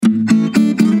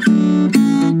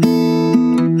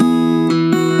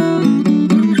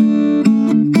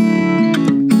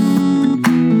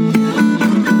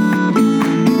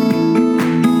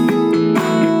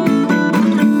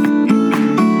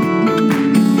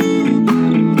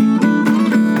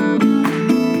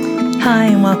Hi,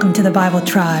 and welcome to the Bible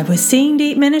Tribe with Seeing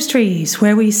Deep Ministries,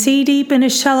 where we see deep in a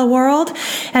shallow world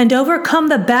and overcome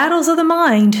the battles of the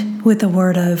mind with the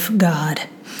Word of God.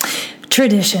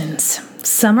 Traditions.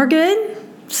 Some are good,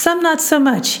 some not so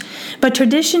much, but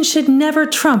tradition should never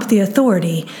trump the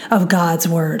authority of God's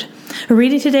Word. We're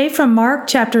reading today from Mark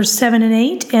chapters 7 and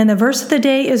 8, and the verse of the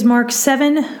day is Mark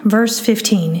 7, verse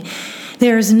 15.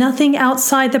 There is nothing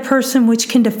outside the person which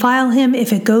can defile him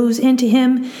if it goes into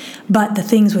him, but the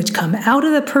things which come out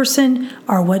of the person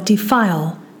are what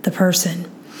defile the person.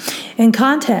 In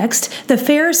context, the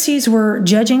Pharisees were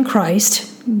judging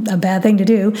Christ, a bad thing to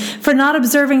do, for not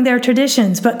observing their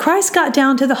traditions, but Christ got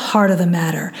down to the heart of the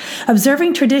matter.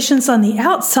 Observing traditions on the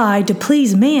outside to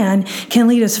please man can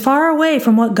lead us far away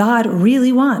from what God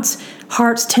really wants,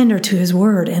 hearts tender to His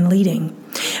word and leading.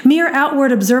 Mere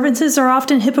outward observances are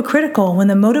often hypocritical when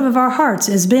the motive of our hearts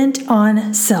is bent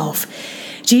on self.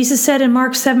 Jesus said in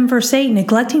Mark 7, verse 8,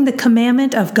 neglecting the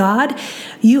commandment of God,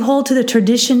 you hold to the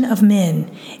tradition of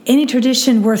men. Any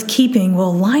tradition worth keeping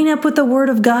will line up with the word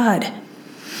of God.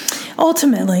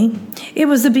 Ultimately, it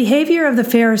was the behavior of the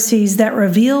Pharisees that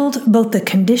revealed both the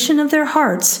condition of their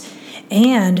hearts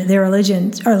and their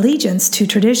allegiance to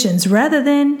traditions rather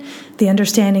than the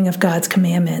understanding of God's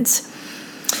commandments.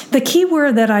 The key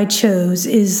word that I chose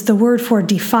is the word for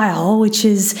defile, which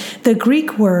is the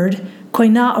Greek word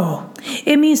koinao.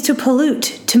 It means to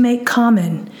pollute, to make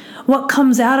common. What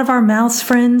comes out of our mouths,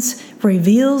 friends,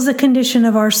 reveals the condition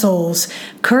of our souls.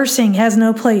 Cursing has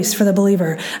no place for the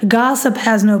believer. Gossip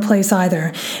has no place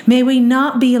either. May we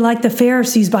not be like the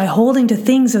Pharisees by holding to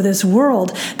things of this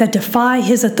world that defy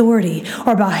His authority,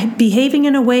 or by behaving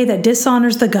in a way that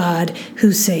dishonors the God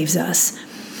who saves us.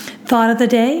 Thought of the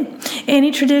day: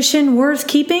 any tradition worth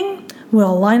keeping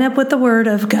will line up with the Word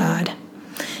of God.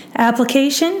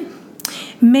 Application: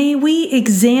 may we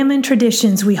examine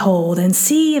traditions we hold and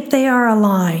see if they are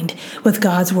aligned with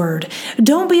God's Word.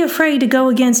 Don't be afraid to go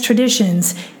against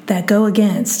traditions that go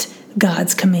against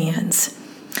God's commands.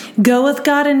 Go with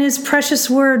God and His precious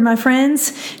Word, my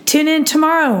friends. Tune in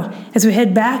tomorrow as we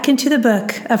head back into the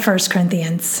book of 1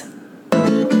 Corinthians.